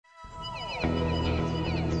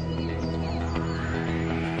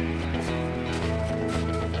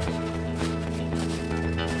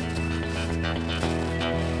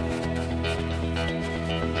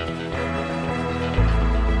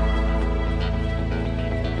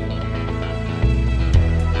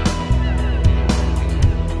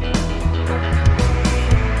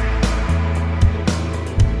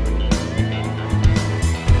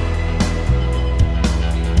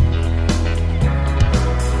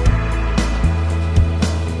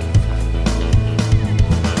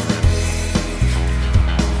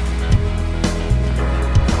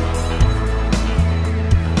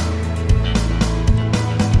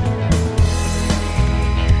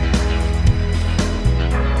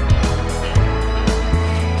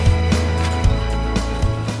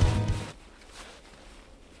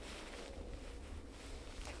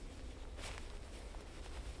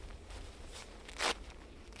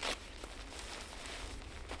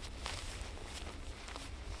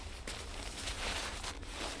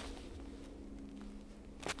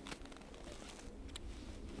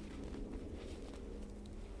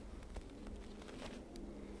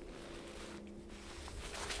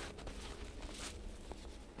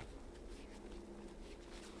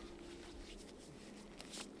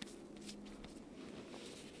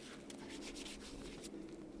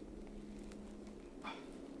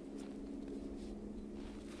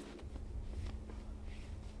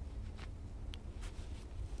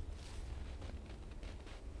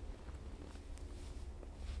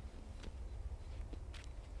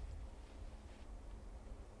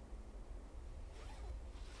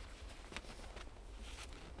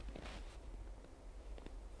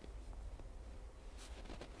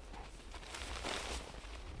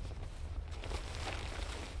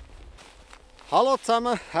Hallo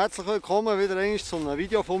zusammen, herzlich willkommen wieder einmal zu einem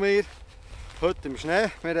Video von mir. Heute im Schnee.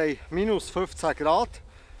 Wir haben minus 15 Grad.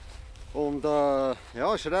 Und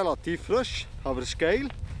ja, es ist relativ frisch, aber es ist geil.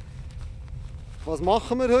 Was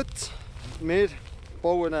machen wir heute? Wir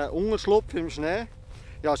bauen einen Unterschlupf im Schnee.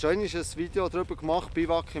 Ich habe schon einmal ein Video darüber gemacht,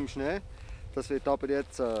 Biwak im Schnee. Das wird aber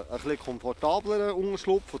jetzt ein bisschen komfortablerer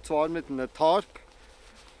Unterschlupf, und zwar mit einem Tarp.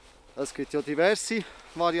 Es gibt ja diverse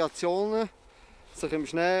Variationen, sich im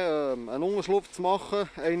Schnee einen Unterschlupf zu machen.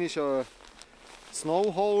 Einer ist ein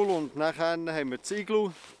Snowhole und nachher haben wir das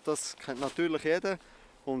Iglu. Das kennt natürlich jeder.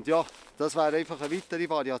 Und ja, das wäre einfach eine weitere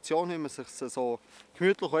Variation, wie man sich so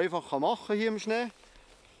gemütlich einfach machen kann hier im Schnee.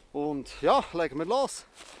 Und ja, legen wir los.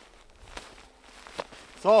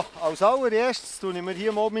 So, als allererstes tue ich mir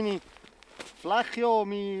hier mal meine Fläche und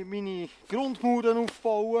meine Grundmauern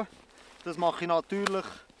aufbauen. Das mache ich natürlich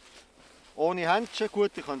ohne Händchen.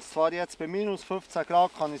 Gut, ich kann es zwar jetzt bei minus 15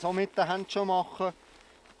 Grad kann ich so mit den Händchen machen,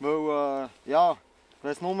 weil ja,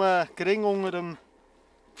 wenn es nur gering unter dem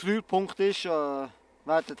Gefrierpunkt ist, werden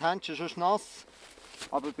die Händchen schon nass.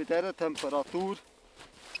 Aber bei dieser Temperatur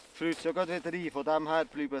friert es ja gerade wieder ein. Von dem her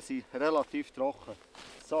bleiben sie relativ trocken.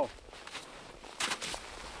 So.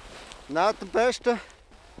 Neben dem besten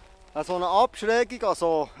so eine Abschrägung,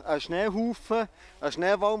 also ein Schneehaufen, ein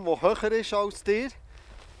Schneewalm, der höher ist als dir.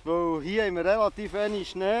 Weil hier haben wir relativ wenig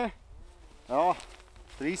Schnee. Ja,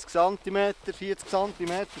 30 cm, 40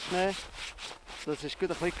 cm Schnee. Das ist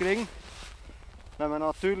gerade ein bisschen gering. Wenn man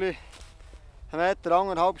natürlich 1,5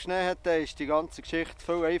 Meter Schnee hat, dann ist die ganze Geschichte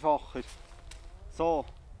viel einfacher. So,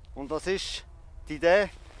 und das ist die Idee,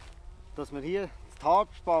 dass wir hier das Tarp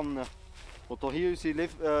spannen und hier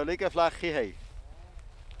unsere Liegefläche haben.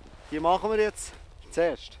 Die machen wir jetzt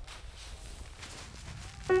zuerst.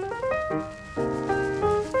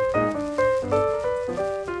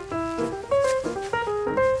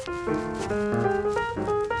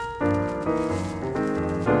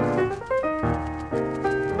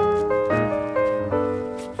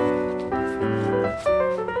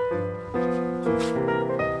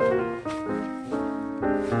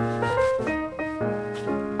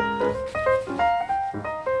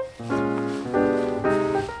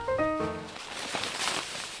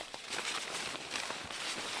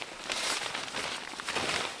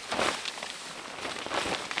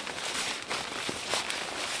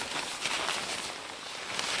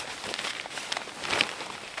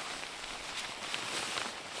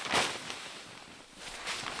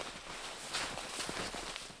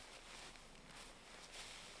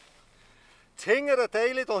 Das hintere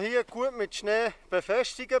Teil hier gut mit Schnee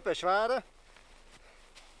befestigen, beschweren.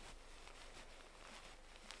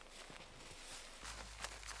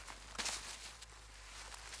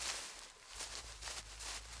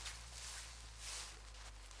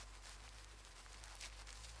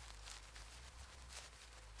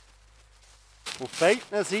 Auf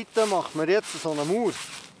beiden Seiten macht man jetzt so eine Mauer.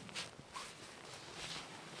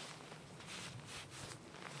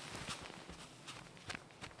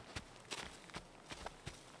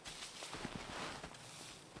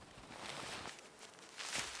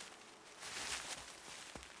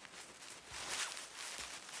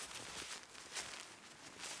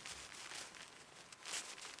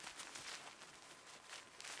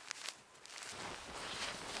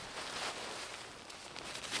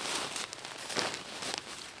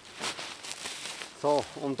 So,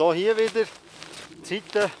 und hier wieder die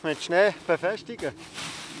Seite mit Schnee befestigen.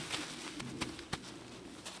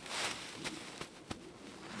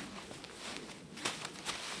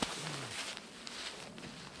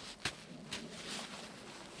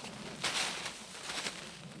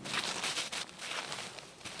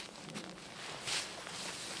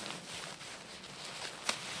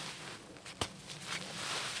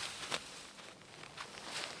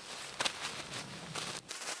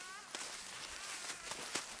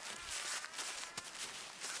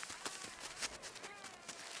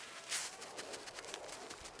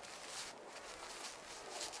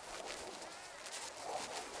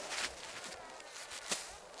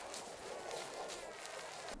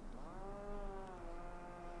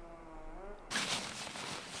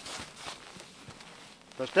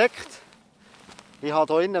 Versteckt. Ich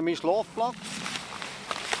habe hier innen meinen Schlafplatz.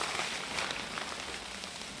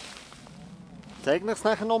 Ich zeige euch es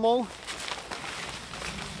nachher noch mal.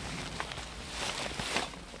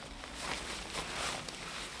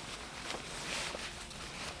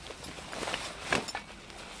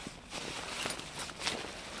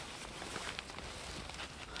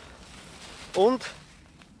 Und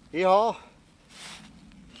ich habe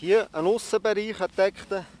hier einen Aussenbereich entdeckt,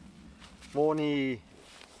 wo ich,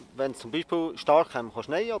 wenn es zum Beispiel stark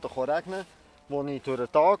schneien oder regnen kann, wo ich durch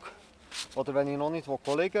den Tag oder wenn ich noch nicht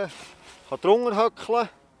liegen kann drunter höckeln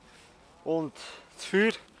und das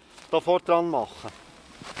Feuer da vor dran machen.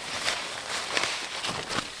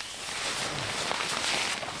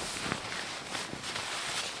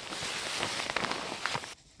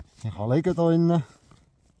 Ich kann liegen hier drinnen.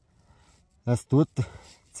 Es tut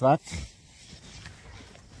Zweck.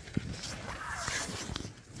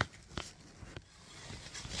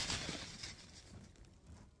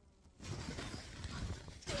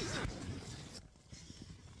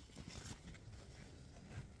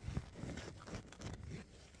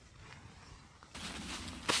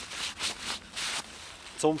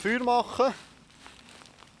 Zum Feuer machen.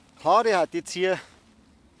 Klar, ich hätte jetzt hier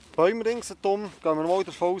Bäume ringsherum. Gehen wir mal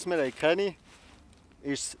davon aus, wir haben keine.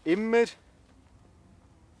 Ist es immer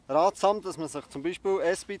ratsam, dass man sich zum Beispiel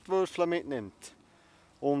Esbitwürfel mitnimmt.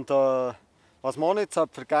 Und was man nicht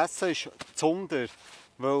vergessen ist die Zunder.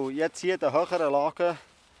 Weil jetzt hier in den höheren Lagen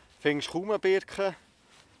findest du kaum eine Birke.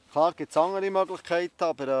 Klar gibt es andere Möglichkeiten,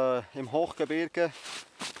 aber im Hochgebirge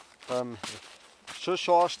ist es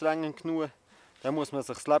schon anstrengend genug. Dann muss man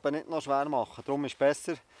sich das Leben nicht noch schwer machen. Darum ist es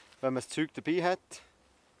besser, wenn man das Zeug dabei hat.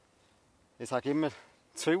 Ich sage immer,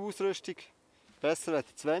 zu viel Ausrüstung, besser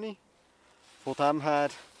als zu wenig. Von dem her,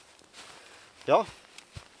 ja,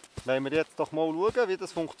 wollen wir jetzt doch mal schauen, wie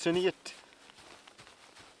das funktioniert.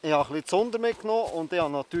 Ich habe ein bisschen Zunder mitgenommen und ich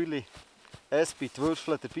habe natürlich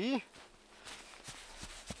Esbitwürfel dabei.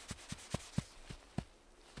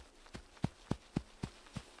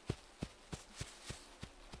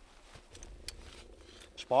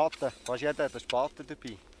 Spaten, fast jeder hat einen Spaten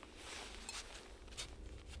dabei.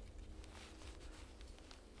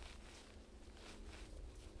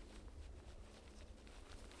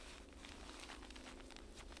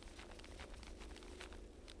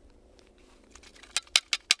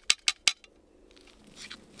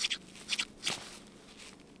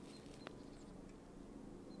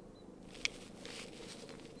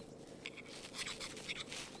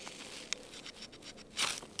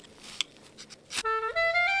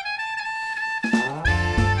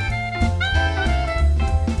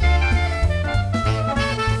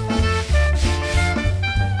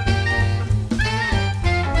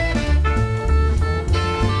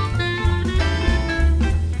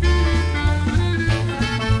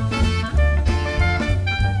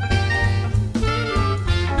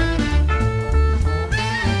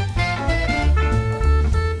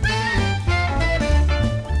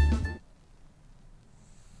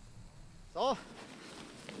 So,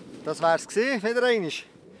 das wäre es wieder einmal.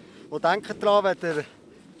 Und denkt daran, wenn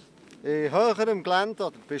ihr in höherem Gelände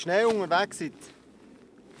oder bei Schnee unterwegs seid,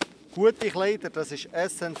 gute Kleider, das ist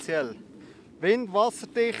essentiell. Wind,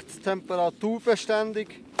 wasserdicht,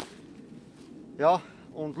 temperaturbeständig. Ja,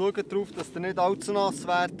 und schaut darauf, dass ihr nicht allzu nass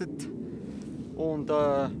werdet. Und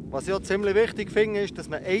was ich auch ziemlich wichtig finde, ist, dass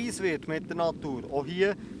man eins wird mit der Natur. Auch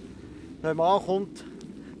hier, wenn man ankommt,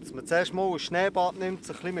 dass man zuerst mal ein Schneebad nimmt,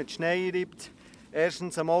 sich ein bisschen mit Schnee reibt.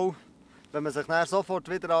 Erstens einmal, wenn man sich dann sofort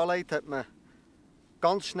wieder anlegt, hat man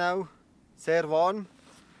ganz schnell sehr warm.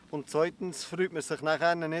 Und zweitens freut man sich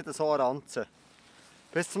nachher nicht so an Ranzen.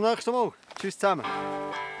 Bis zum nächsten Mal. Tschüss zusammen.